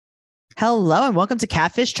Hello and welcome to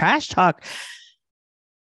Catfish Trash Talk.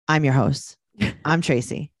 I'm your host. I'm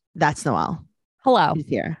Tracy. That's Noelle. Hello. She's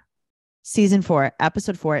here. Season 4,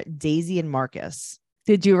 episode 4, Daisy and Marcus.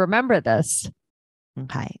 Did you remember this?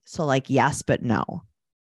 Okay. So yes, but no.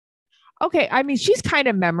 Okay. I mean, she's kind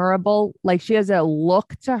of memorable. Like she has a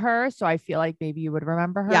look to her. So I feel like maybe you would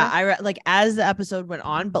remember her. Yeah. As the episode went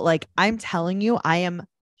on, but I'm telling you, I am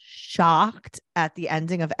shocked at the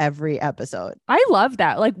ending of every episode. I love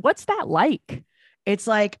that. Like, what's that like? It's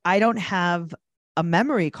like, I don't have a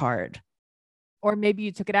memory card. Or maybe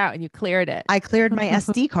you took it out and you cleared it. I cleared my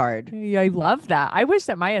SD card. Yeah, I love that. I wish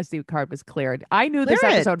that my SD card was cleared. I knew Clear this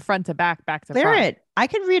it. episode front to back to Clear front. it. I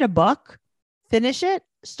can read a book, finish it,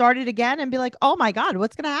 start it again, and be like, oh my God,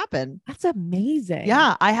 what's going to happen? That's amazing.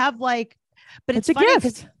 Yeah. I have but it's a funny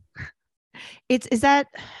gift. is that,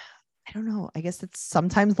 I don't know. I guess it's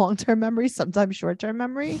sometimes long-term memory, sometimes short-term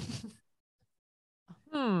memory.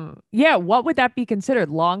 Yeah. What would that be considered?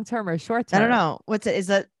 Long-term or short-term? I don't know. What's it? Is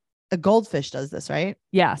that a goldfish does this, right?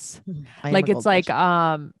 Yes. Like it's like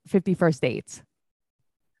 50 First Dates.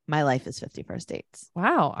 My life is 50 First Dates.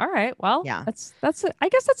 Wow. All right. Well, yeah, I guess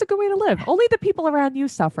that's a good way to live. Only the people around you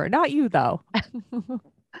suffer, not you though.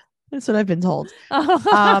 That's what I've been told.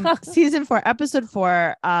 Season 4, episode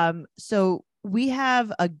 4. So we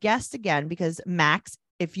have a guest again because Max,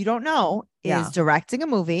 if you don't know, is directing a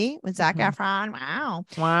movie with Zac Efron.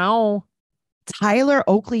 Wow. Tyler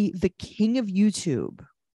Oakley, the king of YouTube.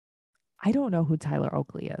 I don't know who Tyler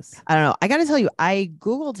Oakley is. I don't know. I got to tell you, I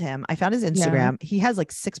Googled him. I found his Instagram. Yeah. He has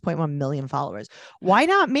 6.1 million followers. Why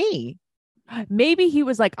not me? Maybe he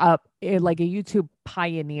was like a YouTube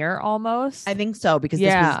pioneer almost. I think so, because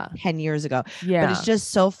this was 10 years ago. Yeah. But it's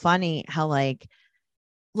just so funny how like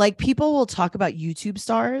people will talk about YouTube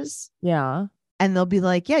stars. Yeah. And they'll be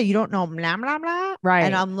like, yeah, you don't know blah, blah, blah. Right.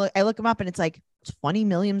 And I look him up and it's like 20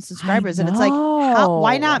 million subscribers. And it's like,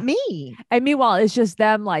 why not me? And meanwhile, it's just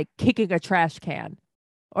them like kicking a trash can.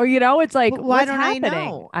 Or, it's like, why don't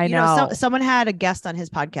happening? I know. Someone had a guest on his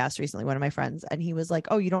podcast recently, one of my friends, and he was like,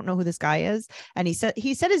 oh, you don't know who this guy is? And he said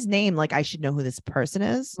his name, like I should know who this person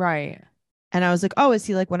is. Right. And I was like, oh, is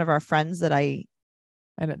he like one of our friends that I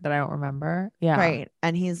don't remember? Yeah. Right.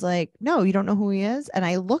 And he's like, no, you don't know who he is? And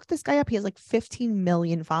I looked this guy up. He has 15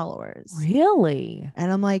 million followers. Really? And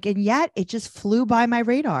I'm like, and yet it just flew by my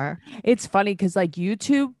radar. It's funny because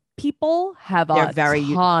YouTube people have ton of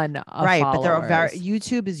right, followers. But they're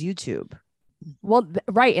YouTube is YouTube. Well,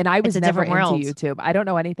 right. And I was never into YouTube. I don't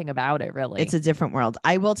know anything about it, really. It's a different world.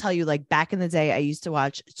 I will tell you, back in the day, I used to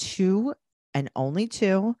watch 2 and only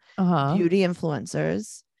 2 beauty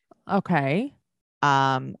influencers. Okay.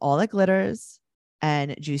 All That Glitters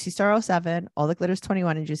and Juicy Star 07, All That Glitters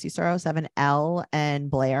 21 and Juicy Star 07, Elle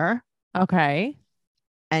and Blair. Okay.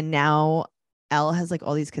 And now Elle has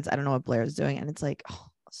all these kids. I don't know what Blair's doing. And it's like,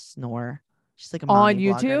 snore. She's like a mommy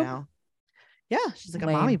on YouTube now. Yeah, she's like a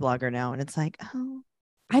mommy blogger now. And it's like,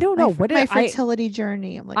 I don't know what my fertility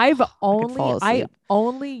journey. I'm like, I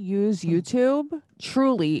only use YouTube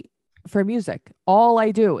truly for music. All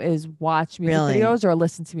I do is watch music videos or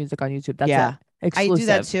listen to music on YouTube. That's it. Exclusive. I do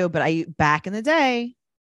that too, but back in the day,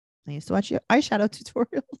 I used to watch eyeshadow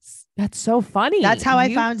tutorials. That's so funny. That's how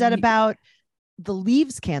I found out about the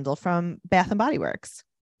Leaves candle from Bath and Body Works.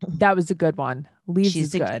 That was a good one. Leaves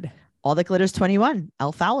is good. All That Glitters 21.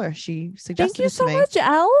 Elle Fowler. She suggested. Thank you so much,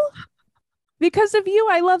 Elle. Because of you,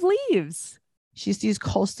 I love Leaves. She used to use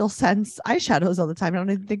Coastal Scents eyeshadows all the time. I don't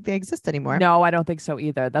even think they exist anymore. No, I don't think so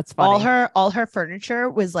either. That's funny. All her furniture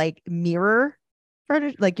was mirror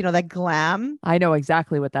furniture, that glam. I know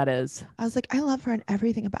exactly what that is. I was like, I love her and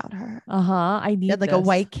everything about her. I need a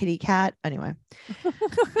white kitty cat. Anyway.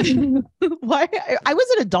 Why? I was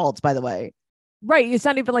an adult, by the way. Right. It's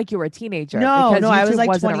not even like you were a teenager. No, I was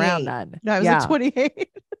wasn't around then. No, I was 28.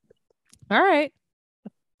 All right.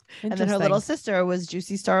 And then her little sister was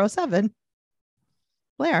Juicy Star 07.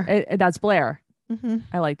 Blair. That's Blair. Mm-hmm.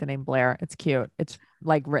 I like the name Blair. It's cute. It's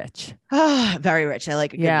rich. Very rich. I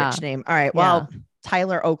like a good rich name. All right. Well,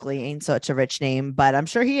 Tyler Oakley ain't such a rich name, but I'm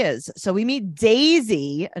sure he is. So we meet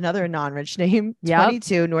Daisy, another non-rich name,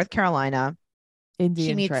 22, North Carolina.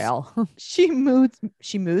 Indian Trail. She moots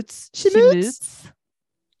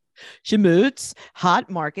Hot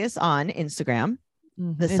Marcus on Instagram.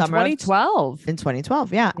 The summer 2012. In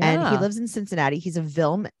 2012, yeah. And he lives in Cincinnati. He's a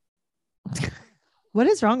film. What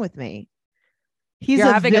is wrong with me?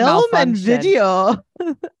 You're a film and video.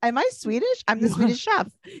 Am I Swedish? I'm the Swedish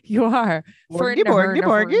chef. You are.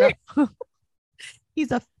 Borgy.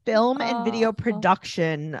 He's a film and video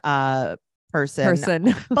production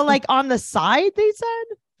person. But on the side, they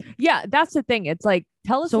said. Yeah, that's the thing. It's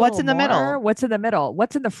tell us. So what's in the middle? What's in the middle?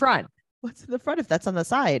 What's in the front? What's in the front if that's on the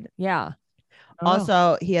side? Yeah.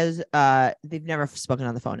 Also, he has they've never spoken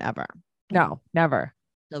on the phone ever. No, never.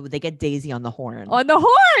 So they get Daisy on the horn. On the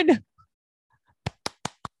horn.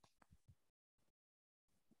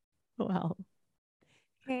 Well,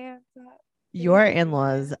 your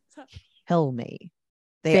in-laws kill me.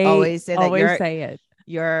 They always say that.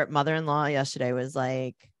 Your mother-in-law yesterday was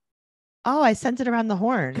like, "Oh, I sent it around the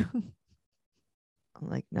horn." I'm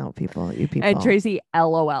like, "No, you people." And Tracy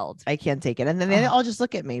LOL'd. I can't take it. And then they all just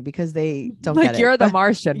look at me because they don't like get it. You're the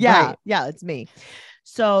Martian. Yeah, right. Yeah, it's me.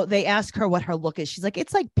 So they ask her what her look is. She's like,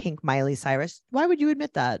 "It's like pink Miley Cyrus." Why would you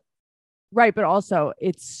admit that? Right, but also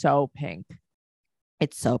it's so pink.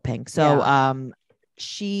 It's so pink. So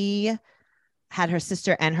she had her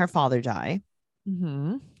sister and her father die.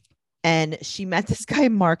 Mm-hmm. And she met this guy,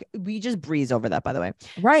 Mark. We just breeze over that, by the way.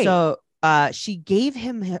 Right. So she gave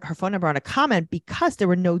him her phone number on a comment because there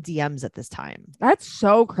were no DMs at this time. That's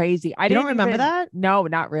so crazy. I don't remember that. No,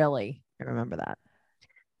 not really. I remember that.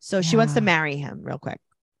 So she wants to marry him real quick.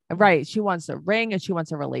 Right. She wants a ring and she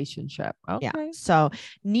wants a relationship. Okay. Yeah. So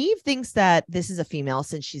Nev thinks that this is a female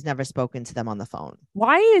since she's never spoken to them on the phone.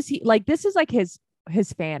 Why is he like, this is like his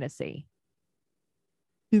fantasy.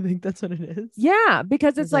 You think that's what it is? Yeah,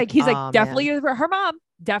 because it's like he's like definitely her mom,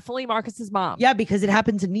 definitely Marcus's mom. Yeah, because it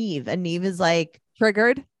happened to Nev, and Nev is like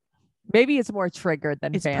triggered. Maybe it's more triggered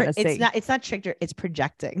than fantasy. It's not triggered. It's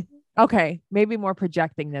projecting. Okay, maybe more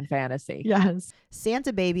projecting than fantasy. Yes.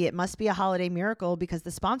 Santa baby, it must be a holiday miracle because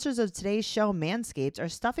the sponsors of today's show, Manscaped, are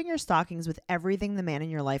stuffing your stockings with everything the man in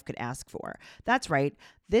your life could ask for. That's right.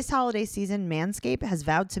 This holiday season, Manscaped has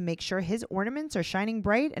vowed to make sure his ornaments are shining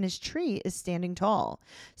bright and his tree is standing tall.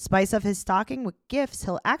 Spice up his stocking with gifts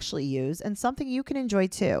he'll actually use and something you can enjoy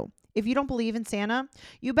too. If you don't believe in Santa,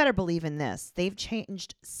 you better believe in this. They've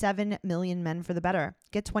changed 7 million men for the better.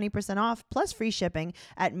 Get 20% off plus free shipping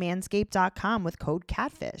at manscaped.com with code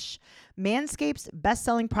CATFISH. Manscaped's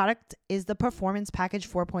best-selling product is the Performance Package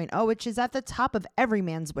 4.0, which is at the top of every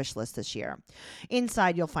man's wish list this year.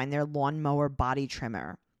 Inside, you'll find their lawnmower body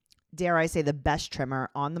trimmer. Dare I say the best trimmer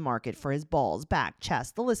on the market for his balls, back,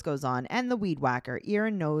 chest, the list goes on, and the Weed Whacker, ear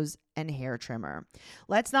and nose and hair trimmer.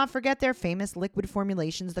 Let's not forget their famous liquid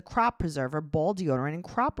formulations, the Crop Preserver, Ball Deodorant, and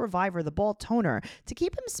Crop Reviver, the Ball Toner, to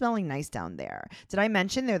keep him smelling nice down there. Did I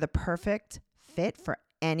mention they're the perfect fit for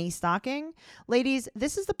any stocking? Ladies,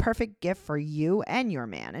 this is the perfect gift for you and your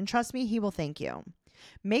man, and trust me, he will thank you.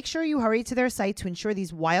 Make sure you hurry to their site to ensure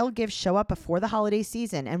these wild gifts show up before the holiday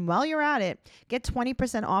season. And while you're at it, get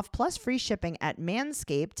 20% off plus free shipping at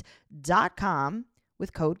manscaped.com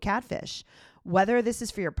with code CATFISH. Whether this is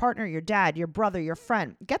for your partner, your dad, your brother, your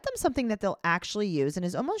friend, get them something that they'll actually use and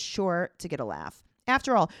is almost sure to get a laugh.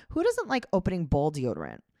 After all, who doesn't like opening ball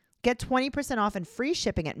deodorant? Get 20% off and free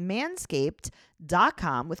shipping at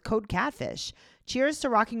manscaped.com with code CATFISH. Cheers to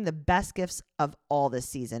rocking the best gifts of all this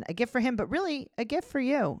season. A gift for him, but really a gift for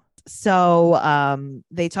you. So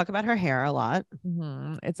they talk about her hair a lot.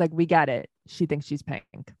 Mm-hmm. It's like, we get it. She thinks she's pink.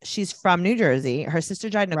 She's from New Jersey. Her sister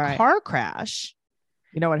died in a car crash.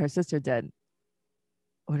 You know what her sister did?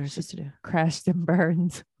 What did her sister do? Crashed and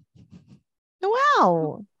burned.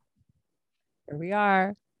 Wow. Here we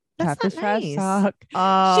are. That's not nice. Talk.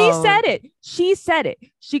 She said it.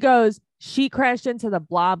 She goes, she crashed into the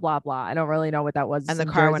blah, blah, blah. I don't really know what that was. And the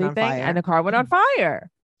car went on fire. And the car went on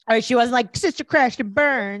fire. All right. She wasn't like, sister crashed and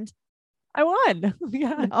burned. I won.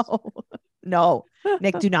 Yeah. No.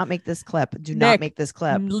 Nick, do not make this clip. Do not make this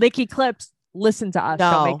clip. Licky clips. Listen to us.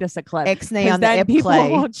 No. Don't make this a clip. Ixnay on the Ip people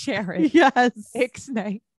Clay. Won't share it. Yes.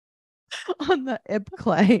 Ixnay. On the Ip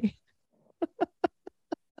Clay.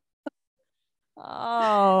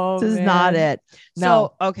 Oh, this is not it.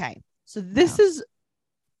 No. So, okay. So this is,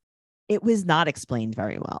 it was not explained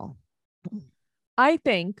very well. I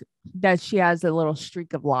think that she has a little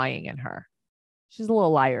streak of lying in her. She's a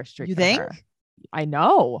little liar streak. You think? Her. I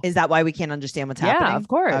know. Is that why we can't understand what's happening? Yeah, of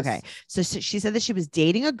course. Okay. So she said that she was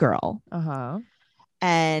dating a girl.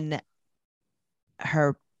 And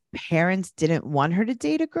her parents didn't want her to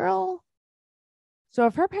date a girl. So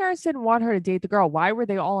if her parents didn't want her to date the girl, why were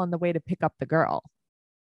they all on the way to pick up the girl?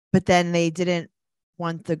 But then they didn't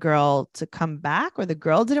want the girl to come back, or the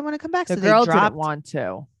girl didn't want to come back. The girl didn't want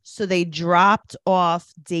to. So they dropped off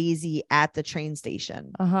Daisy at the train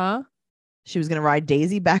station. She was going to ride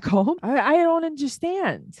Daisy back home. I don't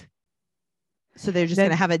understand. So they're just going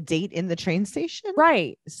to have a date in the train station?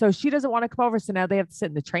 Right. So she doesn't want to come over. So now they have to sit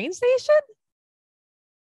in the train station?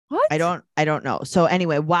 What? I don't know. So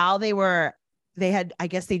anyway, while I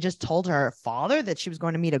guess they just told her father that she was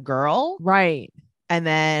going to meet a girl. Right. And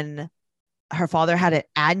then her father had an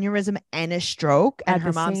aneurysm and a stroke at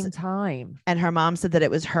the same time. And her mom said that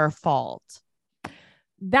it was her fault.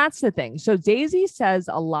 That's the thing. So Daisy says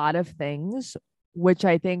a lot of things, which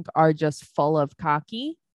I think are just full of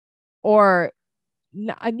cocky, or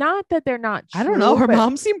not that they're not true. I don't know. Her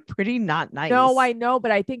mom seemed pretty not nice. No, I know,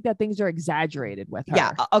 but I think that things are exaggerated with her.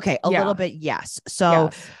 Yeah. Okay. A little bit. Yes.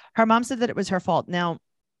 So her mom said that it was her fault. Now,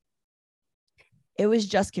 it was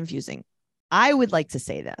just confusing. I would like to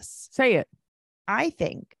say this. Say it. I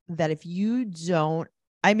think that if you don't,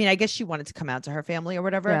 I mean, I guess she wanted to come out to her family or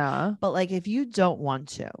whatever. Yeah. But like, if you don't want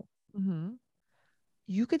to,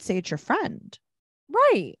 you could say it's your friend.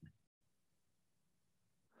 Right.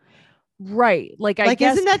 Right. Like, I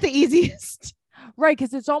guess. Isn't that the easiest? Right.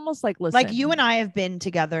 Because it's almost like, listen. Like, you and I have been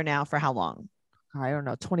together now for how long? I don't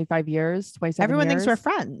know. 25 years, 27 Everyone years. thinks we're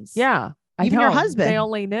friends. Yeah. Even your husband. They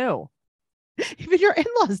only knew. Even your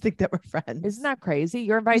in-laws think that we're friends. Isn't that crazy?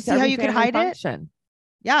 You're invited to how you could hide function.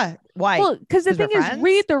 It? Yeah. Why? Well, because the thing is,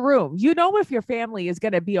 read the room. You know if your family is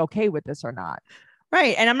going to be okay with this or not.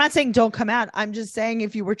 Right. And I'm not saying don't come out. I'm just saying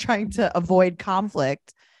if you were trying to avoid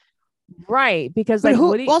conflict. Right. Because like,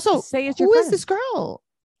 who, also, say it's who is this girl?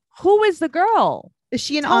 Who is the girl? Is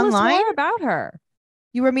she Tell online? Us more about her.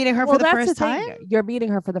 You were meeting her for the first time? You're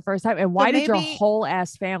meeting her for the first time. And why did your whole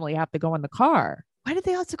ass family have to go in the car? Why did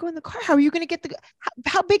they also go in the car? How are you going to get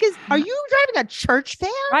how big are you driving a church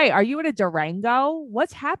van? Right. Are you in a Durango?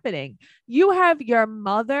 What's happening? You have your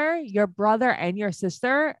mother, your brother, and your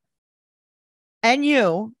sister. And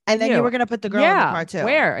you. And then you were going to put the girl in the car too.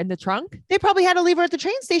 Where? In the trunk? They probably had to leave her at the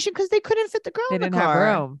train station because they couldn't fit the girl in the car. They didn't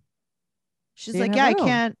have room. She's like, I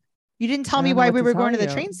can't. You didn't tell me why we were going to the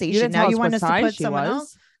train station. Now you want us to put someone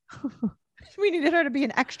else? We needed her to be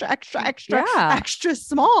an extra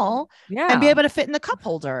small and be able to fit in the cup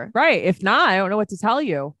holder. Right. If not, I don't know what to tell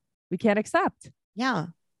you. We can't accept. Yeah.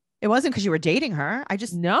 It wasn't because you were dating her. I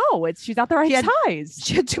just she's not the right size.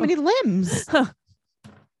 She had too many limbs.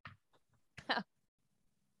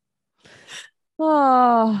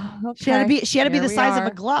 Oh, okay. She had to be the size of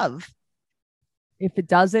a glove. If it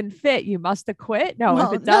doesn't fit, you must have quit.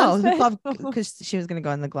 If it does, the glove, because she was going to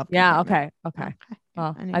go in the glove. Yeah. Okay.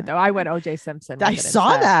 Well, anyway. I went OJ Simpson. I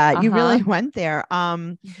saw that. You really went there.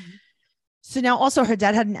 So now also her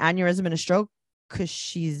dad had an aneurysm and a stroke because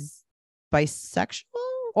she's bisexual,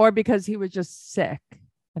 or because he was just sick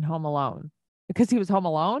and home alone. Because he was home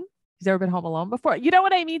alone. He's ever been home alone before. You know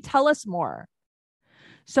what I mean? Tell us more.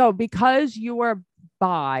 So because you were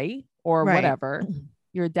bi or whatever,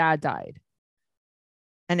 your dad died.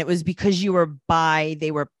 And it was because you were bi,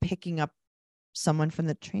 they were picking up someone from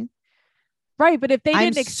the train. Right. But if they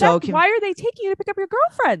didn't accept, why are they taking you to pick up your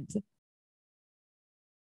girlfriend?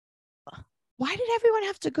 Why did everyone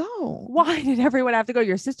have to go? Why did everyone have to go?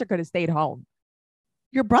 Your sister could have stayed home.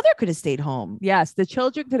 Your brother could have stayed home. Yes. The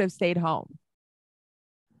children could have stayed home.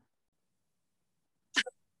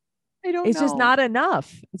 I don't know. It's just not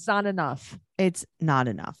enough. It's not enough. It's not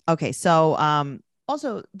enough. Okay. So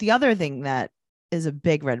also the other thing that is a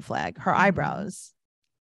big red flag, her eyebrows.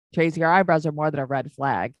 Tracy, your eyebrows are more than a red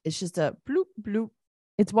flag. It's just a bloop, bloop.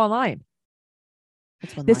 It's one line.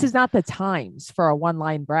 This is not the times for a one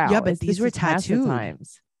line brow. Yeah, but these were tattooed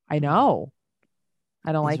times. I know.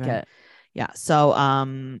 I don't like it. Yeah.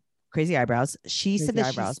 So crazy eyebrows. She said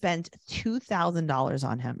that she spent $2,000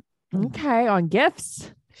 on him. Okay. On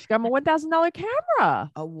gifts. She got him a $1,000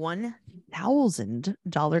 camera. A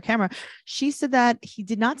 $1,000 camera. She said that he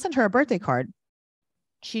did not send her a birthday card.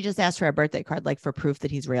 She just asked for a birthday card, like for proof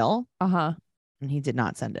that he's real. And he did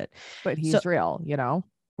not send it. But he's real, you know?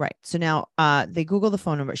 Right. So now they Googled the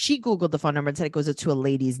phone number. She Googled the phone number and said it goes to a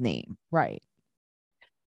lady's name. Right.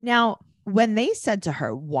 Now, when they said to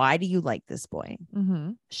her, why do you like this boy?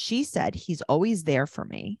 She said, he's always there for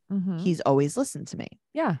me. He's always listened to me.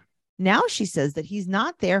 Yeah. Now she says that he's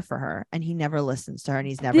not there for her and he never listens to her and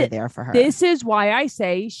he's never there for her. This is why I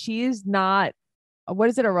say she is not, what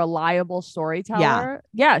is it, a reliable storyteller?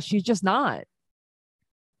 Yeah, she's just not.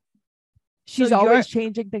 She's always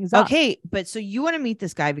changing things up. Okay, but so you want to meet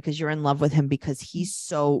this guy because you're in love with him because he's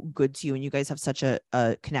so good to you and you guys have such a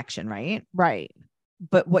connection, right? Right.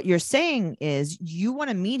 But what you're saying is you want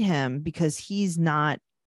to meet him because he's not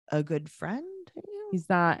a good friend? He's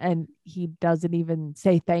not, and he doesn't even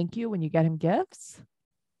say thank you when you get him gifts.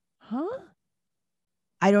 Huh?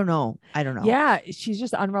 I don't know. Yeah, she's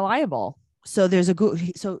just unreliable. So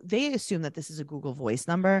so they assume that this is a Google Voice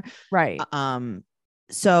number. Right.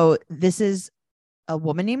 So this is a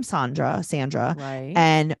woman named Sandra, right.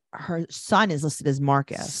 And her son is listed as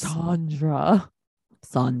Marcus. Sandra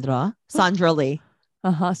Lee.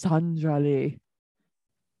 Sandra Lee.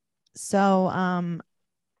 So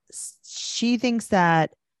she thinks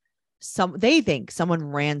that they think someone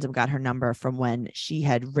random got her number from when she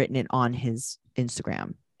had written it on his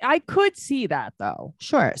Instagram. I could see that though.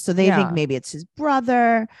 Sure. So they think maybe it's his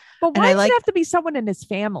brother. But why does it have to be someone in his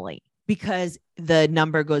family? Because the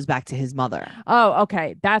number goes back to his mother. Oh,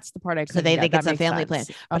 okay. That's the part I couldn't So they get. think That it's a makes family sense.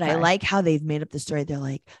 plan. But I like how they've made up the story. They're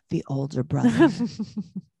like, the older brother,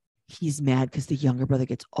 he's mad because the younger brother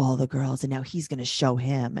gets all the girls and now he's going to show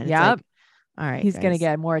him. And it's like, all right. He's going to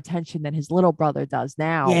get more attention than his little brother does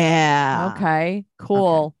now. Yeah. Okay.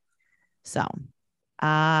 Cool. Okay. So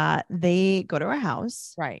they go to her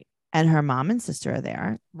house. Right. And her mom and sister are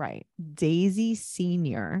there. Right. Daisy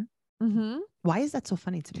Sr. Mm-hmm. Why is that so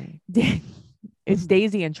funny to me? It's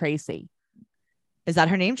Daisy and Tracy. Is that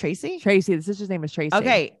her name, Tracy? Tracy. The sister's name is Tracy.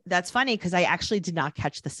 Okay. That's funny because I actually did not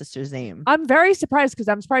catch the sister's name. I'm very surprised because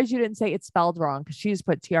I'm surprised you didn't say it's spelled wrong because she's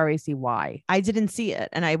put Tracy. I didn't see it.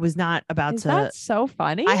 And I was not about to. That's so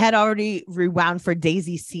funny. I had already rewound for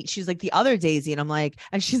Daisy. She's like the other Daisy. And I'm like,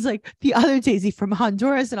 and she's like the other Daisy from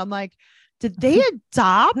Honduras. And I'm like, did they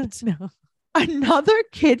adopt another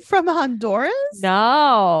kid from Honduras?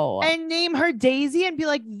 No. And name her Daisy and be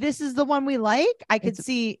like, this is the one we like? I could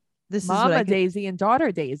see this Mama is what Daisy and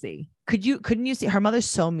daughter Daisy. Couldn't you see her mother's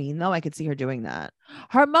so mean though? I could see her doing that.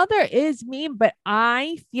 Her mother is mean, but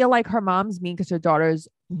I feel like her mom's mean because her daughter's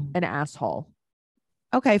an asshole.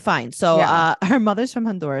 Okay, fine. So her mother's from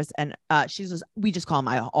Honduras and we just call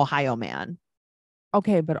him Ohio man.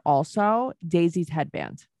 Okay, but also Daisy's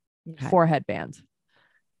headband. Okay. 4 headbands.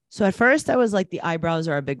 So at first I was like, the eyebrows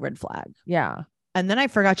are a big red flag. Yeah. And then I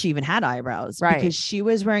forgot she even had eyebrows. Right. Because she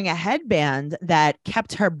was wearing a headband that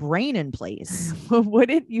kept her brain in place.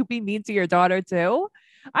 Wouldn't you be mean to your daughter too?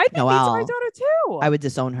 I'd be mean to my daughter too. I would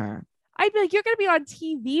disown her. I'd be like, you're going to be on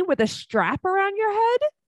TV with a strap around your head?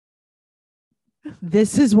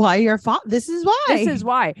 This is why This is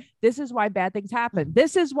why. This is why bad things happen.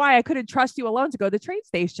 This is why I couldn't trust you alone to go to the train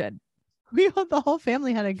station. The whole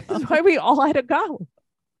family had to go. That's why we all had to go.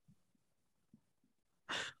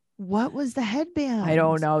 What was the headband? I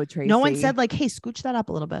don't know, Tracy. No one said like, hey, scooch that up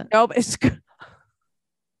a little bit. Nope.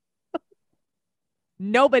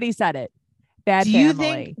 Nobody said it. Bad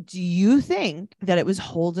family. Do you think that it was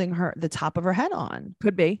holding the top of her head on?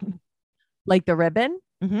 Could be. Like the ribbon?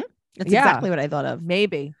 Mm-hmm. That's exactly what I thought of.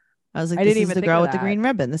 Maybe. I was like, this is the girl with the green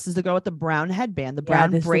ribbon. This is the girl with the brown headband, the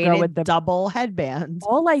brown braided with the double headband.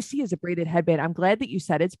 All I see is a braided headband. I'm glad that you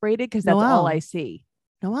said it's braided because that's all I see.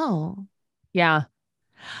 Noelle. Yeah.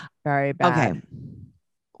 Very bad. Okay.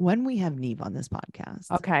 When we have Neve on this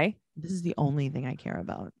podcast. Okay. This is the only thing I care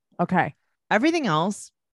about. Okay. Everything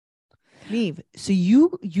else. Neve. So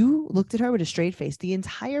you looked at her with a straight face. The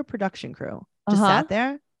entire production crew just sat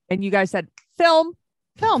there. And you guys said, film.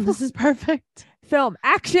 This is perfect. Film.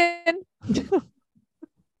 Action.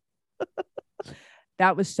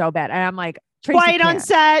 That was so bad. And I'm like, Tracy, quiet on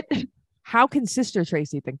set. How can Sister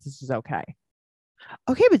Tracy think this is okay?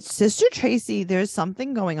 Okay, but Sister Tracy, there's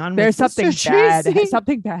something going on. There's something bad. Tracy.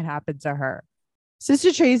 Something bad happened to her.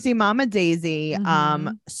 Sister Tracy, Mama Daisy.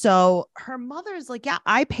 So her mother's like, yeah,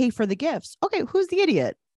 I pay for the gifts. Okay, who's the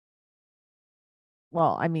idiot?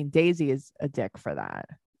 Well, I mean, Daisy is a dick for that.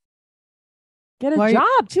 Get a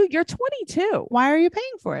job too. You're 22. Why are you paying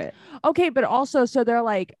for it? Okay, but also, so they're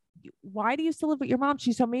like, why do you still live with your mom?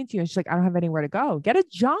 She's so mean to you. And she's like, I don't have anywhere to go. Get a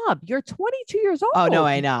job. You're 22 years old. Oh, no,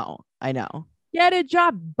 I know. Get a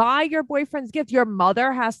job. Buy your boyfriend's gift. Your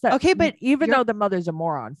mother has to. Okay, but even though the mother's a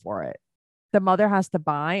moron for it, the mother has to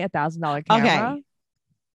buy $1,000 camera. Okay.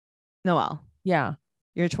 Noelle. Yeah.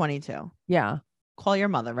 You're 22. Yeah. Call your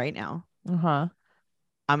mother right now. I'm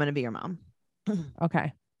going to be your mom.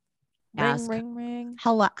 Okay. Ask. Ring.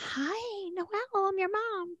 Hello. Hi, Noelle. I'm your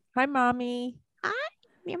mom. Hi, mommy. Hi,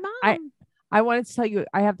 I'm your mom. I wanted to tell you,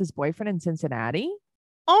 I have this boyfriend in Cincinnati.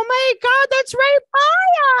 Oh my God, that's right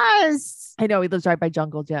by us. I know, he lives right by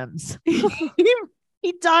Jungle Gyms.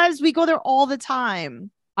 He does. We go there all the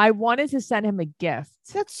time. I wanted to send him a gift.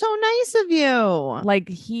 That's so nice of you. Like,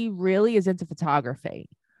 he really is into photography.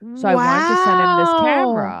 So I wanted to send him this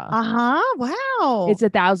camera. Wow. It's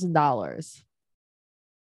 $1,000.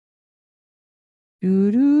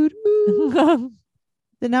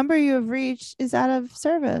 The number you have reached is out of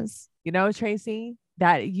service. You know, Tracy,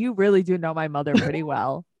 that you really do know my mother pretty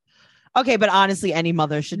well. Okay, but honestly, any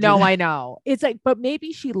mother should do No, that. I know. It's like, but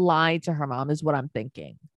maybe she lied to her mom is what I'm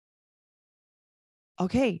thinking.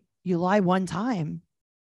 Okay, you lie one time.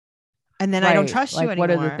 And then I don't trust you anymore.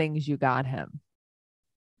 What are the things you got him?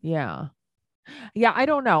 Yeah. Yeah, I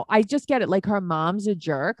don't know. I just get it. Like, her mom's a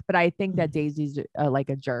jerk, but I think that Daisy's like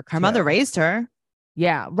a jerk. Her mother raised her.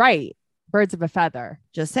 Yeah, right. Birds of a feather.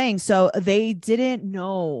 Just saying. So they didn't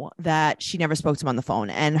know that she never spoke to him on the phone.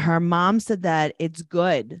 And her mom said that it's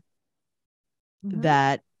good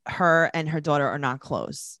that her and her daughter are not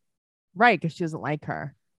close. Right. Because she doesn't like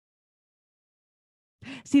her.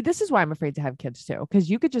 See, this is why I'm afraid to have kids too. Because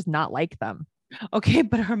you could just not like them. Okay.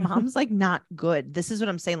 But her mom's like not good. This is what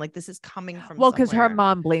I'm saying. Like this is coming from because her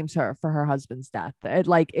mom blames her for her husband's death.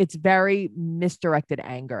 It's very misdirected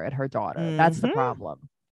anger at her daughter. That's the problem.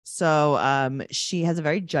 So she has a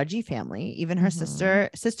very judgy family. Even her sister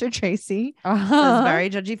Tracy is a very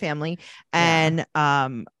judgy family. And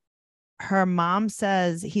her mom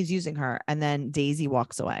says he's using her, and then Daisy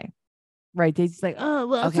walks away. Right. Daisy's like, oh,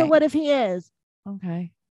 well, okay. So what if he is?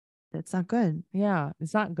 Okay. That's not good. Yeah,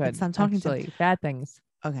 it's not good. It's not talking to bad things.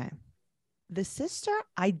 Okay. The sister,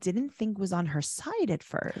 I didn't think was on her side at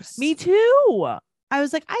first. Me too. I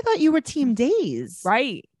was like, I thought you were Team Days.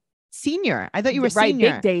 Right. Senior. I thought you were right,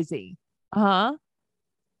 senior. Big Daisy. Uh-huh.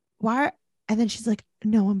 Why? And then she's like,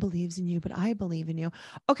 no one believes in you, but I believe in you.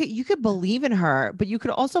 Okay, you could believe in her, but you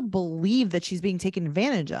could also believe that she's being taken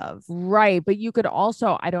advantage of. Right. But you could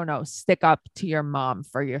also, I don't know, stick up to your mom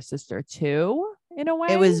for your sister too, in a way.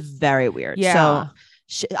 It was very weird. Yeah.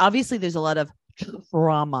 So obviously there's a lot of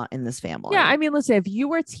trauma in this family. Yeah. I mean, listen, if you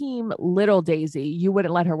were Team Little Daisy, you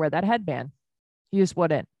wouldn't let her wear that headband. You just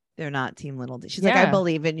wouldn't. They're not Team Little Daisy. She's like, I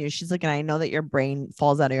believe in you. She's like, and I know that your brain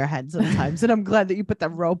falls out of your head sometimes. And I'm glad that you put that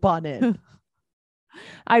rope on it.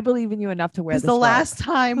 I believe in you enough to wear this. The last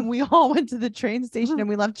time we all went to the train station and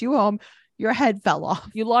we left you home, your head fell off.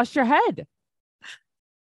 You lost your head.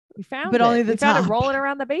 We found but it. Only the we top. Found it rolling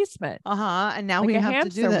around the basement. And now we have to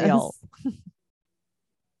do this. Wheel.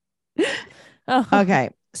 Okay.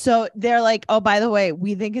 So they're like, oh, by the way,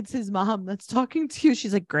 we think it's his mom that's talking to you.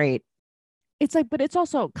 She's like, great. It's like, but it's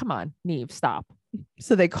also, come on, Neve, stop.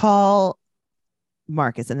 So they call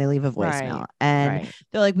Marcus and they leave a voicemail. And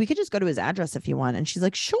they're like, we could just go to his address if you want. And she's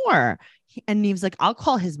like, sure. And Neve's like, I'll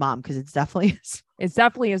call his mom because it's definitely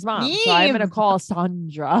his mom. Neve. So I'm going to call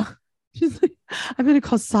Sandra. She's like, I'm going to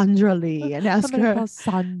call Sandra Lee and ask her. Call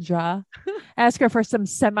Sandra. Ask her for some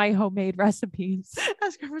semi-homemade recipes.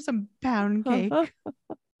 Ask her for some pound cake.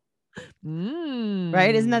 Mm.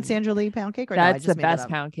 Right? Isn't that Sandra Lee pound cake? Or that's the best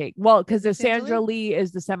pound cake. Well, because the Sandra Lee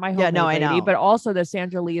is the semi-homemade I know. but also the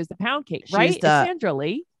Sandra Lee is the pound cake, right? It's Sandra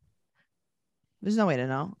Lee. There's no way to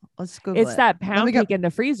know. Let's Google It's that pound cake in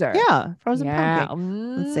the freezer. Yeah, frozen pound cake.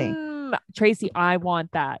 Let's see. Tracy, I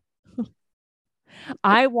want that.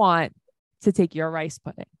 I want to take your rice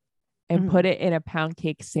pudding and put it in a pound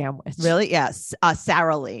cake sandwich. Really? Yes.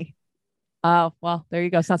 Sarah Lee. Oh, well, there you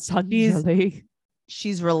go. It's not Sandra Lee.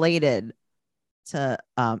 She's related to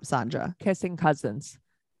Sandra. Kissing cousins.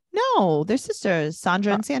 No, they're sisters,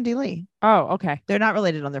 Sandra and Sandy Lee. Oh, okay. They're not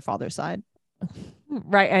related on their father's side.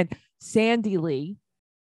 Right. And Sandy Lee.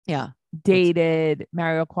 Yeah. Dated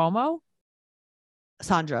Mario Cuomo.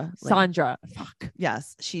 Sandra. Fuck.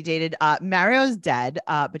 Yes. She dated Mario's dead,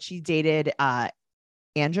 but she dated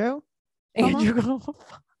Andrew. Cuomo.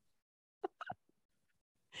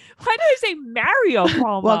 Why did I say Mario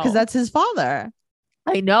Cuomo? Well, because that's his father.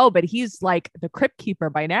 I know, but he's like the crypt keeper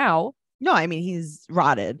by now. No, I mean, he's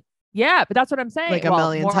rotted. Yeah, but that's what I'm saying. Like a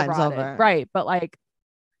million times rotted. Over. Right. But like,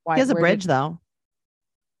 why? He has a bridge though.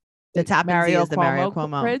 The Tappan Zee is the Mario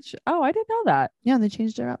Cuomo bridge. Oh, I didn't know that. Yeah, they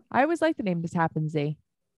changed it up. I always liked the name the Tappan Zee.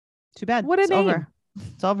 Too bad. What a name. Over.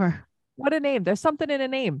 It's over. What a name. There's something in a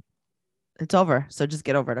name. It's over. So just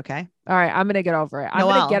get over it, okay? All right, I'm going to get over it. I'm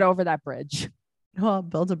going to get over that bridge. Well,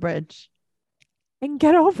 build a bridge. And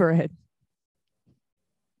get over it.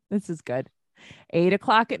 This is good.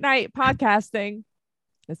 8:00 at night podcasting.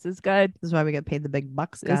 This is good. This is why we get paid the big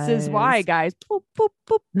bucks, guys. This is why, guys. Boop, boop,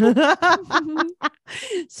 boop, boop.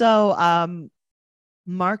 So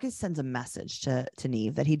Marcus sends a message to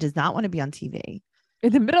Neve that he does not want to be on TV.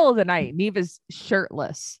 In the middle of the night, Neve is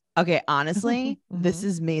shirtless. Okay, honestly, this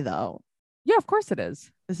is me though. Yeah, of course it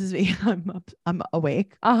is. This is me. I'm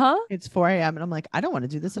awake. It's 4 a.m. and I'm like, I don't want to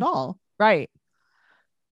do this at all. Right.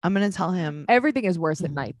 I'm going to tell him. Everything is worse at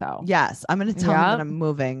night though. Yes. I'm going to tell him that I'm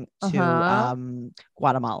moving to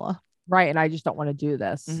Guatemala. Right. And I just don't want to do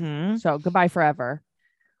this. So goodbye forever.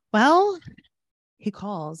 Well, he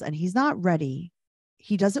calls and he's not ready.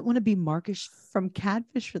 He doesn't want to be Marcus from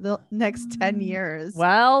Catfish for the next 10 years.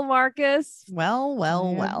 Well, Marcus. Well.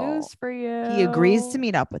 News for you. He agrees to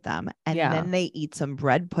meet up with them and then they eat some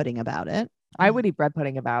bread pudding about it. I would eat bread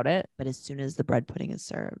pudding about it. But as soon as the bread pudding is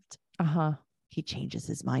served, he changes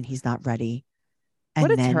his mind. He's not ready. And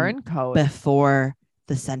what a turncoat. Before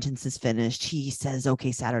the sentence is finished, he says,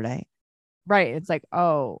 okay, Saturday. Right. It's like,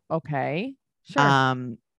 oh, okay.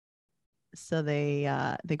 Sure. So they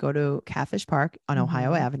go to Catfish Park on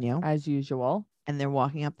Ohio Avenue as usual, and they're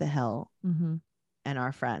walking up the hill. Mm-hmm. And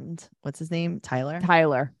our friend, what's his name?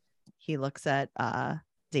 Tyler. He looks at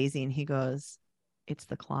Daisy and he goes, "It's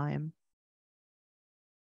the climb."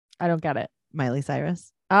 I don't get it. Miley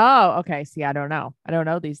Cyrus. Oh, okay. See, I don't know. I don't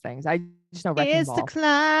know these things. I just know Wrecking Ball. It's the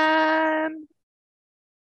climb.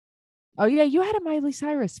 Oh yeah, you had a Miley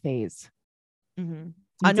Cyrus phase. Mm-hmm.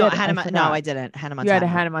 No, I didn't. Hannah Montana. You had a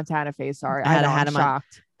Hannah Montana phase. Sorry, I'm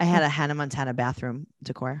shocked. I had a Hannah Montana bathroom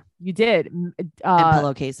decor. You did. And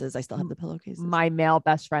pillowcases. I still have the pillowcases. My male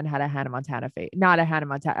best friend had a Hannah Montana phase, not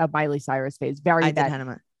a Miley Cyrus phase. Very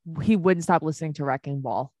bad. He wouldn't stop listening to Wrecking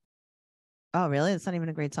Ball. Oh, really? It's not even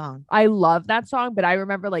a great song. I love that song, but I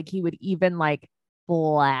remember like he would even like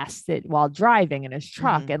blast it while driving in his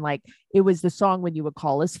truck. And like it was the song when you would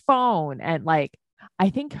call his phone. And like I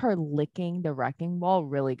think her licking the Wrecking Ball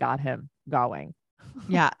really got him going.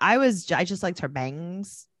 Yeah, I just liked her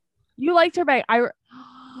bangs. You liked her bang.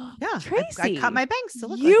 Yeah, Tracy, I cut my bangs to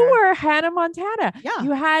look you like her. were Hannah Montana. Yeah,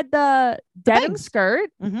 you had the denim skirt,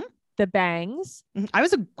 the bangs. I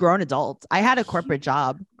was a grown adult. I had a corporate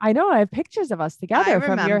job. I know. I have pictures of us together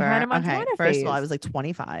from your Hannah Montana phase. First of all, I was like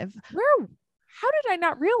 25. How did I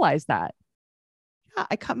not realize that? Yeah,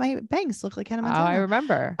 I cut my bangs to look like Hannah Montana. Oh, I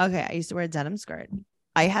remember. Okay, I used to wear a denim skirt.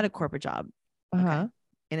 I had a corporate job. Okay,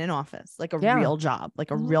 in an office, like a real job, like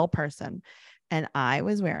a real person. And I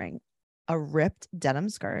was wearing a ripped denim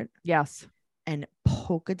skirt. Yes. And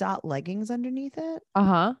polka dot leggings underneath it.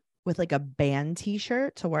 With like a band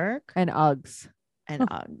t-shirt to work. And Uggs.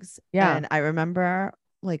 Yeah. And I remember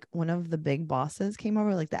like one of the big bosses came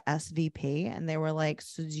over, like the SVP, and they were like,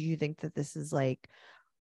 "So do you think that this is like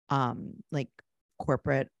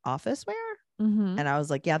corporate office wear?" And I was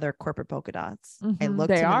like, "Yeah, they're corporate polka dots." I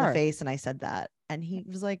looked him in the face and I said that. And he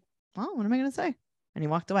was like, "Well, what am I going to say?" And he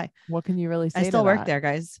walked away. What can you really say? I still work there,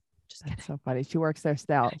 guys. Just kidding. That's so funny. She works there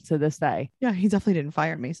still to this day. Yeah, he definitely didn't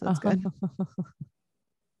fire me, so that's good.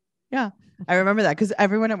 Yeah, I remember that because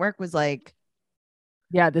everyone at work was like,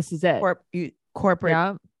 "Yeah, this is it."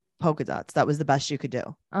 Corporate polka dots. That was the best you could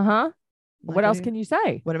do. Like, what else can you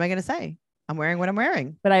say? What am I going to say? I'm wearing what I'm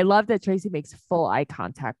wearing. But I love that Tracy makes full eye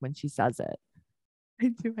contact when she says it. I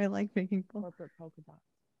do. I like making corporate polka dots.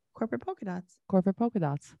 Corporate polka dots. Corporate polka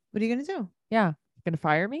dots. What are you going to do? Yeah. You're going to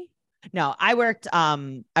fire me? No, I worked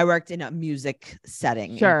in a music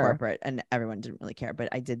setting in corporate and everyone didn't really care, but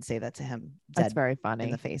I did say that to him. That's very funny.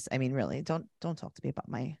 In the face. I mean, really, don't talk to me about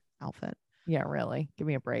my outfit. Yeah, really. Give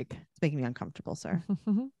me a break. It's making me uncomfortable, sir.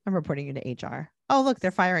 I'm reporting you to HR. Oh, look, they're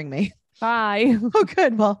firing me. Bye. Oh,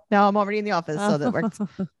 good. Well, now I'm already in the office, so that worked.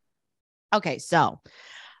 Okay, so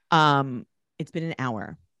it's been an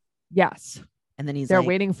hour. Yes. And then they're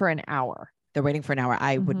waiting for an hour. They're waiting for an hour.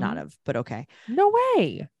 I would not have, but okay. No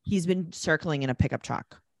way. He's been circling in a pickup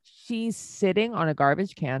truck. She's sitting on a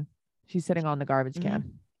garbage can. She's sitting on the garbage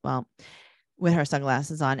can. Well, with her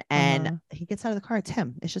sunglasses on, and he gets out of the car. It's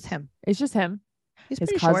him. It's just him. His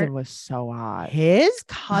cousin was so hot. His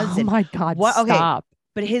cousin. Oh my God. What? Stop. Okay.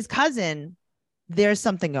 But his cousin, there's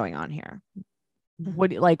something going on here.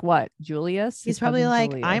 What? Julius? He's probably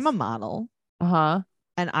like, Julius. I'm a model. And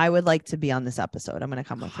I would like to be on this episode. I'm going to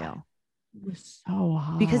come with you. It was so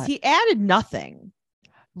hot. Because he added nothing.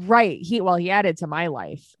 Right. He added to my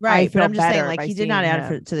life. Right. But I'm just saying, like, he did not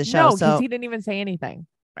add to the show. No, because he didn't even say anything.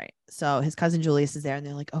 Right. So his cousin Julius is there and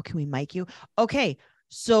they're like, "Oh, can we mic you?" Okay.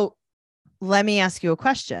 So let me ask you a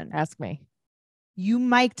question. Ask me. You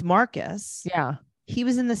mic'd Marcus. Yeah. He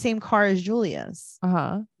was in the same car as Julius.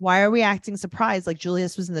 Why are we acting surprised like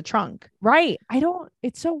Julius was in the trunk? Right.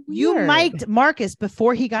 It's so weird. You mic'd Marcus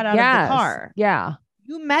before he got out of the car. Yeah.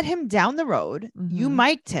 You met him down the road. You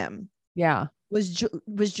mic'd him. Yeah. Was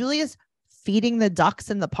Julius feeding the ducks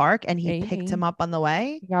in the park and he picked him up on the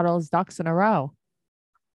way? He got all his ducks in a row.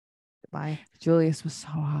 Goodbye. Julius was so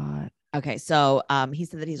hot. Okay. So he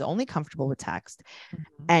said that he's only comfortable with text.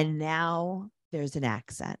 And now there's an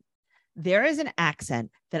accent. There is an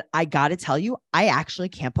accent that I got to tell you, I actually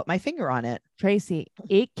can't put my finger on it. Tracy,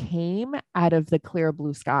 it came out of the clear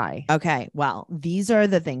blue sky. Okay. Well, these are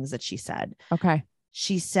the things that she said. Okay.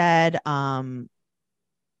 She said, instead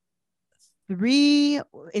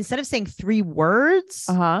of saying 3 words,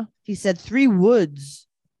 he said 3 woods,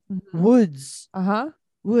 woods,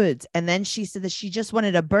 woods. And then she said that she just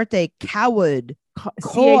wanted a birthday coward.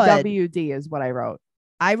 CAWD is what I wrote.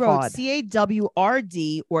 I wrote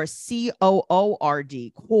CAWRD or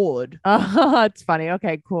COORD. Cord. It's funny.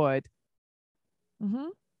 Okay, cord.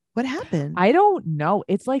 What happened? I don't know.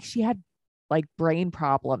 It's like she had like brain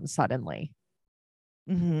problems suddenly.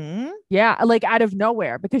 Mm-hmm. Yeah, like out of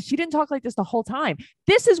nowhere, because she didn't talk like this the whole time.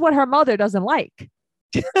 This is what her mother doesn't like.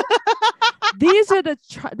 This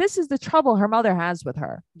is the trouble her mother has with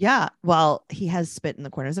her. Yeah. Well, he has spit in the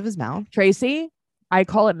corners of his mouth. Tracy, I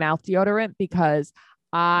call it mouth deodorant because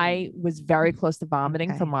I was very close to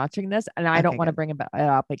vomiting from watching this, and I don't want to bring it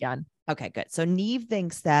up again. Okay, good. So Nev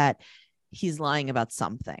thinks that he's lying about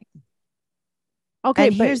something. Okay,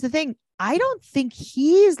 and here's the thing. I don't think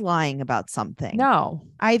he's lying about something. No.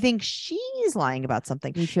 I think she's lying about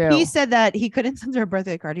something. Me too. He said that he couldn't send her a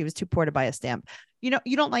birthday card. He was too poor to buy a stamp. You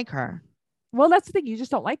don't like her. Well, that's the thing. You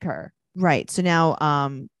just don't like her. Right. So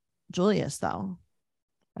now Julius, though.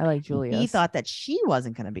 I like Julius. He thought that she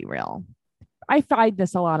wasn't going to be real. I find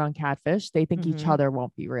this a lot on Catfish. They think each other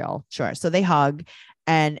won't be real. Sure. So they hug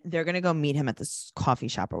and they're going to go meet him at this coffee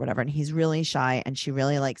shop or whatever. And he's really shy and she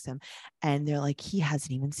really likes him. And they're like, he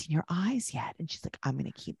hasn't even seen your eyes yet. And she's like, I'm going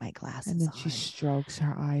to keep my glasses And then on. she strokes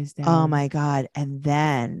her eyes down. Oh my God. And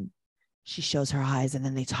then she shows her eyes and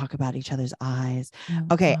then they talk about each other's eyes.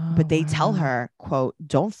 Okay. But they tell her, quote,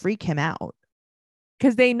 don't freak him out.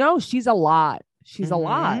 Because they know she's a lot. She's a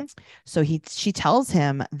lot. So she tells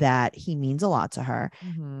him that he means a lot to her.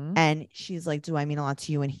 Mm-hmm. And she's like, do I mean a lot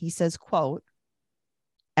to you? And he says, quote,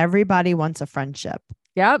 everybody wants a friendship.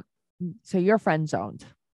 Yep. So you're friend zoned.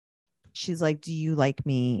 She's like, do you like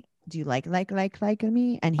me? Do you like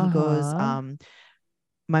me? And he goes,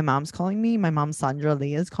 my mom's calling me. My mom, Sandra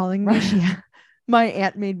Lee, is calling me. My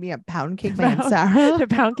aunt made me a pound cake. My aunt Sarah. The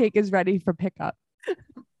pound cake is ready for pickup.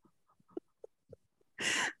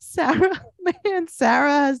 My aunt Sarah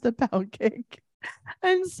has the pound cake.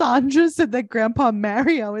 And Sandra said that Grandpa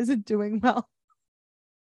Mario isn't doing well.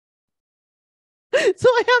 So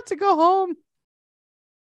I have to go home.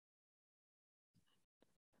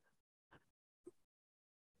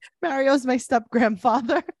 Mario's my step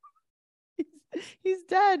grandfather. He's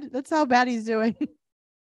dead. That's how bad he's doing.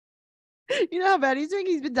 You know how bad he's doing?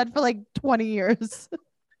 He's been dead for like 20 years.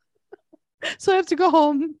 So I have to go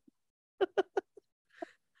home.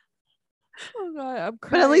 Oh God, I'm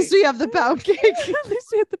crying. But at least we have the pound cake. At least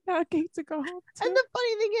we have the pound cake to go home to. And the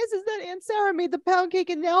funny thing is that Aunt Sarah made the pound cake,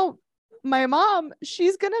 and now my mom,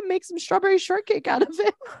 she's gonna make some strawberry shortcake out of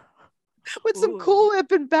it with some Cool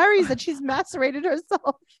Whip and berries that she's macerated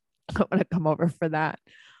herself. I'm gonna come over for that.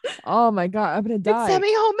 Oh my God, I'm gonna die. It's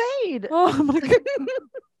semi-homemade. Oh my God.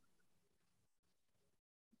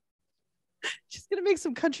 She's gonna make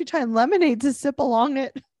some country time lemonade to sip along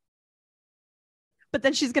it. But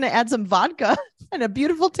then she's going to add some vodka and a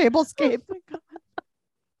beautiful tablescape. Oh my God.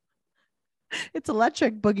 It's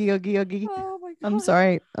electric, boogie, oogie, oogie. Oh my God. I'm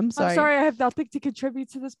sorry. I have nothing to contribute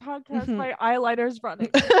to this podcast. My eyeliner's running.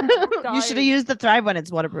 You should have used the Thrive one.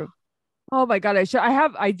 It's waterproof. Oh my God.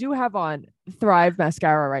 I do have on Thrive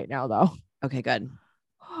mascara right now, though. Okay, good.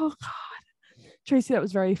 Oh God. Tracy, that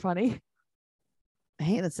was very funny.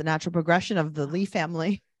 Hey, that's the natural progression of the Lee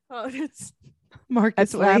family. Oh, it's Marcus.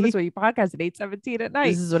 That's what happens when you podcast at 8:17 at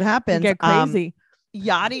night. This is what happens. You get crazy.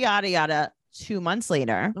 Yada, yada, yada. 2 months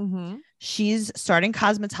later, she's starting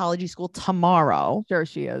cosmetology school tomorrow. Sure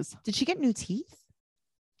she is. Did she get new teeth?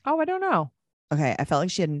 Oh, I don't know. Okay. I felt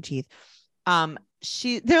like she had new teeth.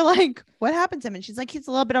 They're like, what happened to him? And she's like, he's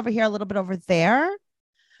a little bit over here, a little bit over there.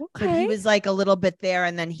 Okay. But he was like a little bit there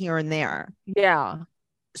and then here and there. Yeah.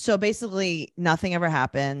 So basically nothing ever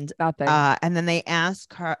happened. Nothing. And then they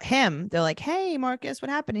ask him, they're like, hey, Marcus, what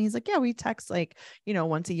happened? And he's like, yeah, we text like,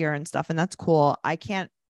 once a year and stuff. And that's cool. I can't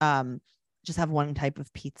just have one type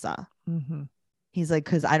of pizza. He's like,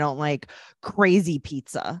 because I don't like crazy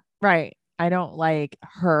pizza. Right. I don't like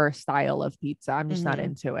her style of pizza. I'm just not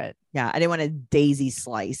into it. Yeah. I didn't want a daisy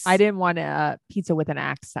slice. I didn't want a pizza with an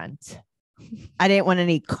accent. I didn't want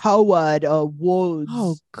any coward or woods.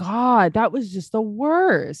 Oh God, that was just the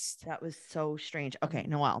worst. That was so strange. Okay,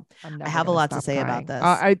 Noelle, I have a lot to say crying.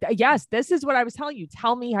 about this. Yes, this is what I was telling you.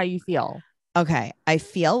 Tell me how you feel. Okay, I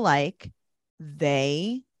feel like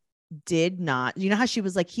they did not. You know how she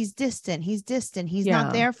was like, he's distant. He's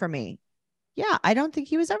not there for me. Yeah, I don't think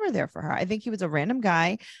he was ever there for her. I think he was a random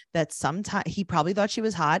guy that sometimes he probably thought she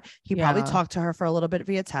was hot. He probably talked to her for a little bit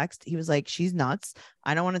via text. He was like, she's nuts.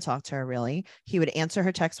 I don't want to talk to her really. He would answer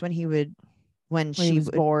her text when she was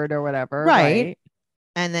bored or whatever. Right.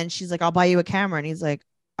 And then she's like, I'll buy you a camera. And he's like,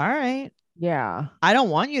 all right. Yeah. I don't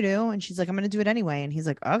want you to. And she's like, I'm going to do it anyway. And he's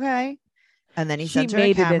like, okay. And then she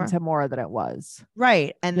made it into more than it was.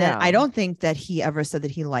 Right. And then I don't think that he ever said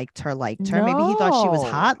that he liked her. No. Maybe he thought she was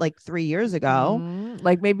hot like 3 years ago.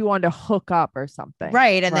 Like maybe wanted to hook up or something.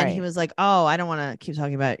 Right. And then he was like, oh, I don't want to keep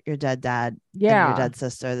talking about your dead dad. And your dead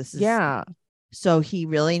sister. This is So he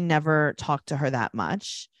really never talked to her that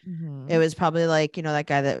much. It was probably like, you know, that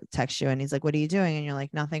guy that texts you and he's like, what are you doing? And you're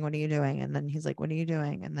like, nothing. What are you doing? And then he's like, what are you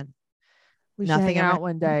doing? And then we should nothing hang out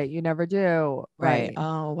one day. You never do. Right.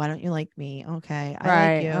 Oh, why don't you like me? Okay. I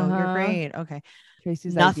Right. like you. You're great. Okay.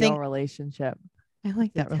 Tracy's ideal relationship. I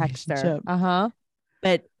like that relationship.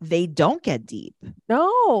 But they don't get deep.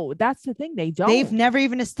 No, that's the thing. They don't. They've never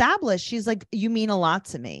even established. She's like, you mean a lot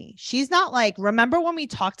to me. She's not like, remember when we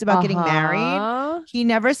talked about getting married? He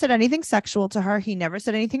never said anything sexual to her. He never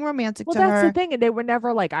said anything romantic to her. Well, that's the thing. And they were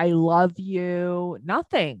never like, I love you.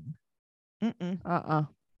 Nothing.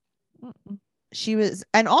 She was,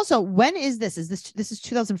 and also, when is this? This is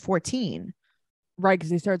 2014. Right, because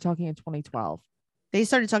they started talking in 2012. They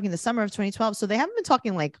started talking the summer of 2012. So they haven't been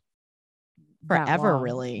talking like forever,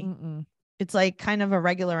 really. It's like kind of a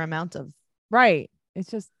regular amount of it's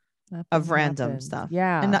just of random stuff.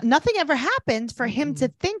 And nothing ever happened for him to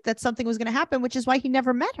think that something was going to happen, which is why he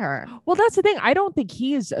never met her. Well, that's the thing. I don't think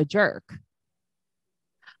he is a jerk.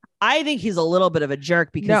 I think he's a little bit of a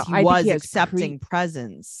jerk because he was accepting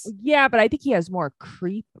presents. Yeah, but I think he has more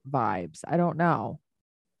creep vibes. I don't know.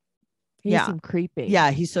 He seemed creepy.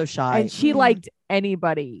 Yeah, he's so shy. And she liked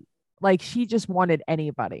anybody. Like, she just wanted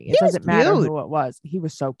anybody. It doesn't matter who it was. He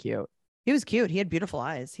was so cute. He was cute. He had beautiful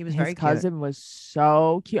eyes. He was very cute. His cousin was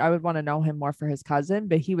so cute. I would want to know him more for his cousin,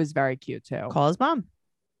 but he was very cute too. Call his mom.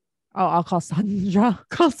 Oh, I'll call Sandra.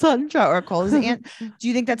 Call Sandra or call his aunt. Do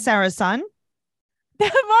you think that's Sarah's son?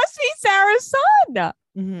 That must be Sarah's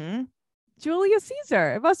son. Julius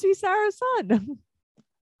Caesar. It must be Sarah's son.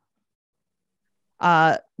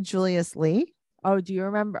 Julius Lee. Oh, do you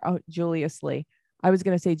remember? Oh, Julius Lee. I was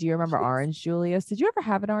gonna say, do you remember Orange Julius? Did you ever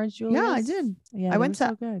have an Orange Julius? Yeah, I did. Yeah, I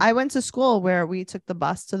went to school where we took the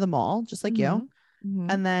bus to the mall, just like you,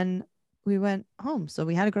 and then we went home. So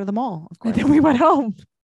we had to go to the mall, of course. And then we went home.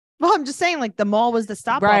 Well, I'm just saying, like, the mall was the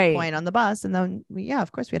stop off point on the bus, and then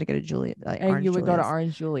of course we had to go to Julius. And you would go to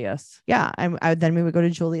Orange Julius. Yeah, and then we would go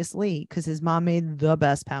to Julius Lee because his mom made the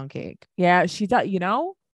best pound cake. Yeah, she does. You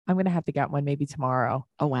know, I'm gonna have to get one maybe tomorrow.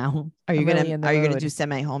 Oh wow! Are you gonna do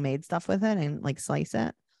semi homemade stuff with it and like slice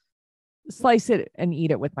it and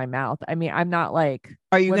eat it with my mouth? I mean, I'm not like.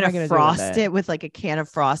 Are you gonna frost it with like a can of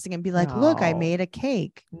frosting and be like, look, I made a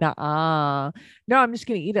cake? Nuh-uh. No, I'm just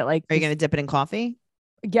gonna eat it like. Are you gonna dip it in coffee?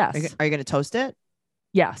 Yes. Are you gonna toast it?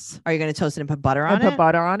 Yes. Are you gonna toast it and put butter on it? Put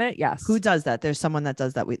butter on it. Yes. Who does that? There's someone that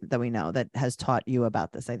does that we know that has taught you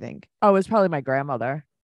about this, I think. Oh, it was probably my grandmother.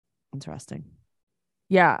 Interesting.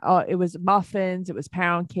 Yeah. Oh, it was muffins. It was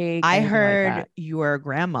pound cake. I heard your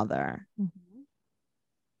grandmother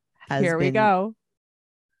has Here we go.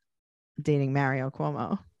 dating Mario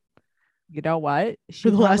Cuomo. You know what? She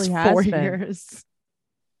for the last 4 years.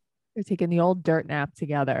 They're taking the old dirt nap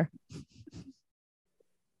together.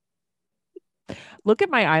 Look at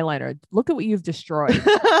my eyeliner. Look at what you've destroyed.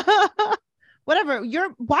 Whatever.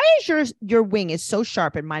 Why is your wing is so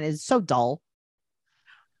sharp and mine is so dull?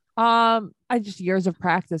 I just years of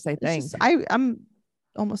practice, I think. I'm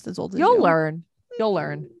almost as old as you. You'll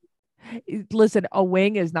learn. Listen, a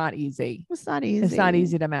wing is not easy. It's not easy. It's not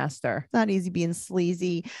easy to master. It's not easy being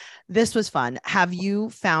sleazy. This was fun. Have you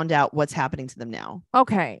found out what's happening to them now?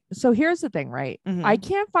 Okay. So here's the thing, right? I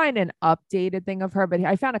can't find an updated thing of her, but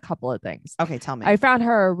I found a couple of things. Okay, tell me. I found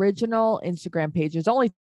her original Instagram page. There's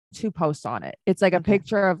only 2 posts on it. It's like a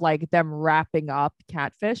picture of like them wrapping up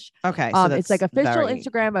catfish. Okay. So it's like official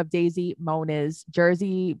Instagram of Daisy Moniz,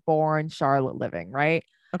 Jersey born, Charlotte living, right?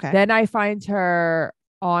 Okay. Then I find her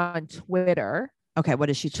on Twitter. Okay.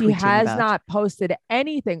 What is she tweeting? She has not posted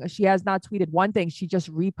anything. She has not tweeted one thing. She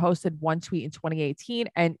just reposted one tweet in 2018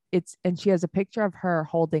 and she has a picture of her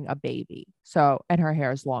holding a baby. So, and her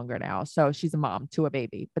hair is longer now. So she's a mom to a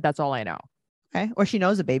baby, but that's all I know. Okay. Or she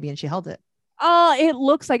knows a baby and she held it. Oh, it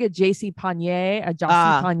looks like a Jossie Panier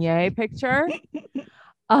picture.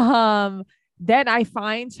 Then I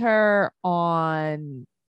find her on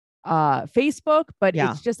Facebook, but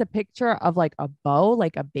it's just a picture of like a bow,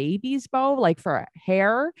 like a baby's bow, like for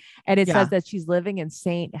hair. And it says that she's living in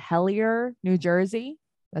St. Helier, New Jersey.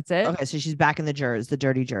 That's it. Okay. So she's back in the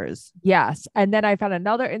dirty jers. Yes. And then I found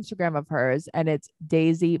another Instagram of hers and it's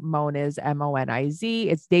Daisy Moniz, Moniz.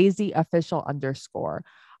 It's Daisy official _.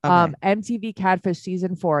 Okay. MTV Catfish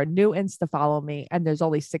season 4, new Insta follow me, and there's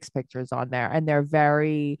only 6 pictures on there, and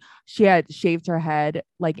she had shaved her head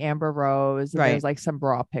like Amber Rose, and there's like some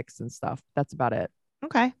bra pics and stuff. That's about it.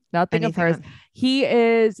 Okay. Nothing of hers. He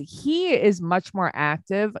is much more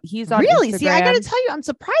active. He's on really Instagram. See, I gotta tell you, I'm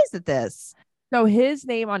surprised at this. So his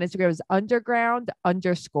name on Instagram is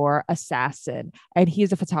underground_assassin, and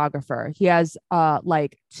he's a photographer. He has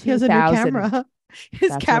like 2,000 camera. His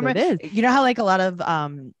That's camera. what it is. You know how like a lot of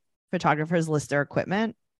photographers list their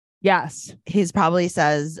equipment? Yes. His probably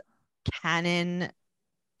says Canon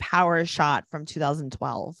Power Shot from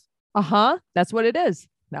 2012. That's what it is.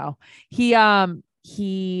 No, he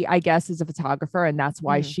I guess is a photographer, and that's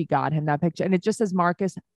why she got him that picture. And it just says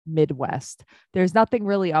Marcus Midwest. There's nothing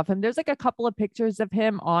really of him. There's like a couple of pictures of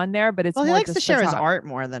him on there, but it's well, he more likes just to share his art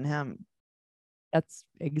more than him. That's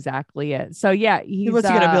exactly it. So yeah, he's what's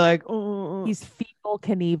he gonna be like? Oh. He's Feeble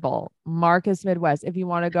Knievel, Marcus Midwest. If you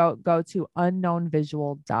want to go to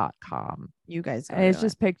unknownvisual.com. You guys and it's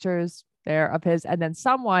just pictures there of his. And then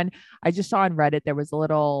someone I just saw on Reddit, there was a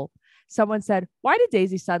little, someone said, why did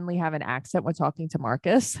Daisy suddenly have an accent when talking to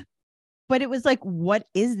Marcus? But it was like, what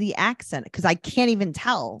is the accent? Because I can't even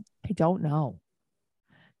tell. I don't know.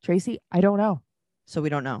 Tracy, I don't know. So we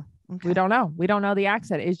don't know. Okay. We don't know. We don't know the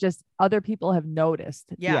accent. It's just other people have noticed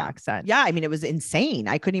the accent. Yeah. I mean, it was insane.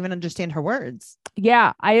 I couldn't even understand her words.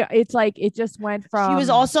 Yeah. It's like, it just went from. She was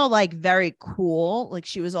also like very cool. Like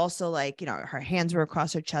she was also like, you know, her hands were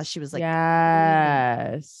across her chest. She was like,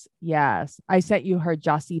 yes. I sent you her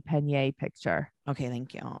Jossie Penier picture. Okay.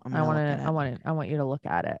 Thank you. I want you to look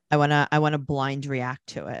at it. I want to blind react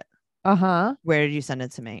to it. Where did you send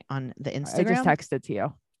it to me? On the Instagram? I just texted to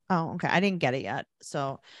you. Oh, okay. I didn't get it yet.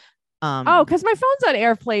 So because my phone's on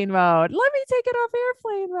airplane mode. Let me take it off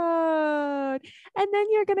airplane mode, and then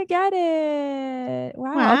you're gonna get it.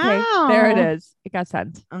 Wow. Okay, there it is. It got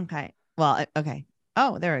sent. Okay. Well, okay.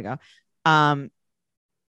 Oh, there we go.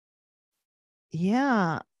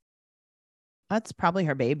 Yeah, that's probably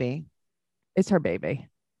her baby. It's her baby.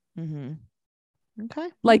 Okay.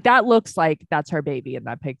 Like that looks like that's her baby in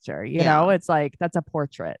that picture. You know, it's like that's a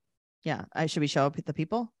portrait. Yeah. Should we show up the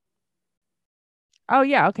people? Oh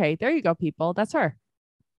yeah, okay. There you go, people. That's her.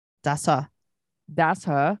 That's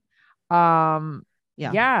her.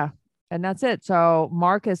 Yeah. And that's it. So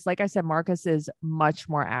Marcus, like I said, Marcus is much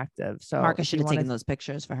more active. So Marcus should have taken those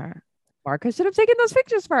pictures for her. Marcus should have taken those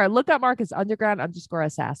pictures for her. Look up Marcus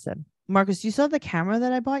 _assassin. Marcus, you saw the camera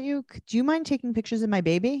that I bought you? Do you mind taking pictures of my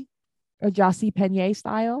baby? A Jossie Penier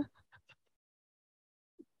style?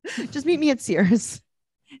 Just meet me at Sears.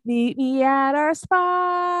 Meet me at our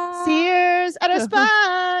spot. Sears at our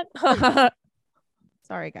spot.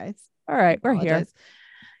 Sorry, guys. All right, we're here.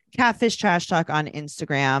 Catfish Trash Talk on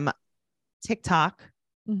Instagram, TikTok,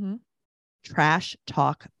 Trash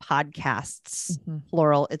Talk Podcasts,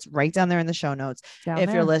 plural. It's right down there in the show notes.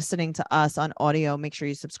 If you're listening to us on audio, make sure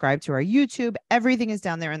you subscribe to our YouTube. Everything is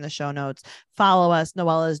down there in the show notes. Follow us.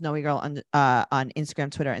 Noella's Noe Girl on Instagram,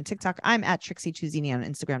 Twitter, and TikTok. I'm at Trixie Tuzini on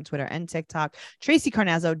Instagram, Twitter, and TikTok.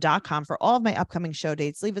 TracyCarnazzo.com for all of my upcoming show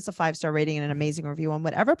dates. Leave us a 5-star rating and an amazing review on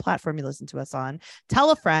whatever platform you listen to us on. Tell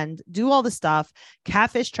a friend. Do all the stuff.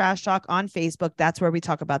 Catfish Trash Talk on Facebook. That's where we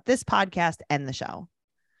talk about this podcast and the show.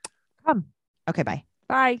 Come. Okay, bye.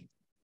 Bye.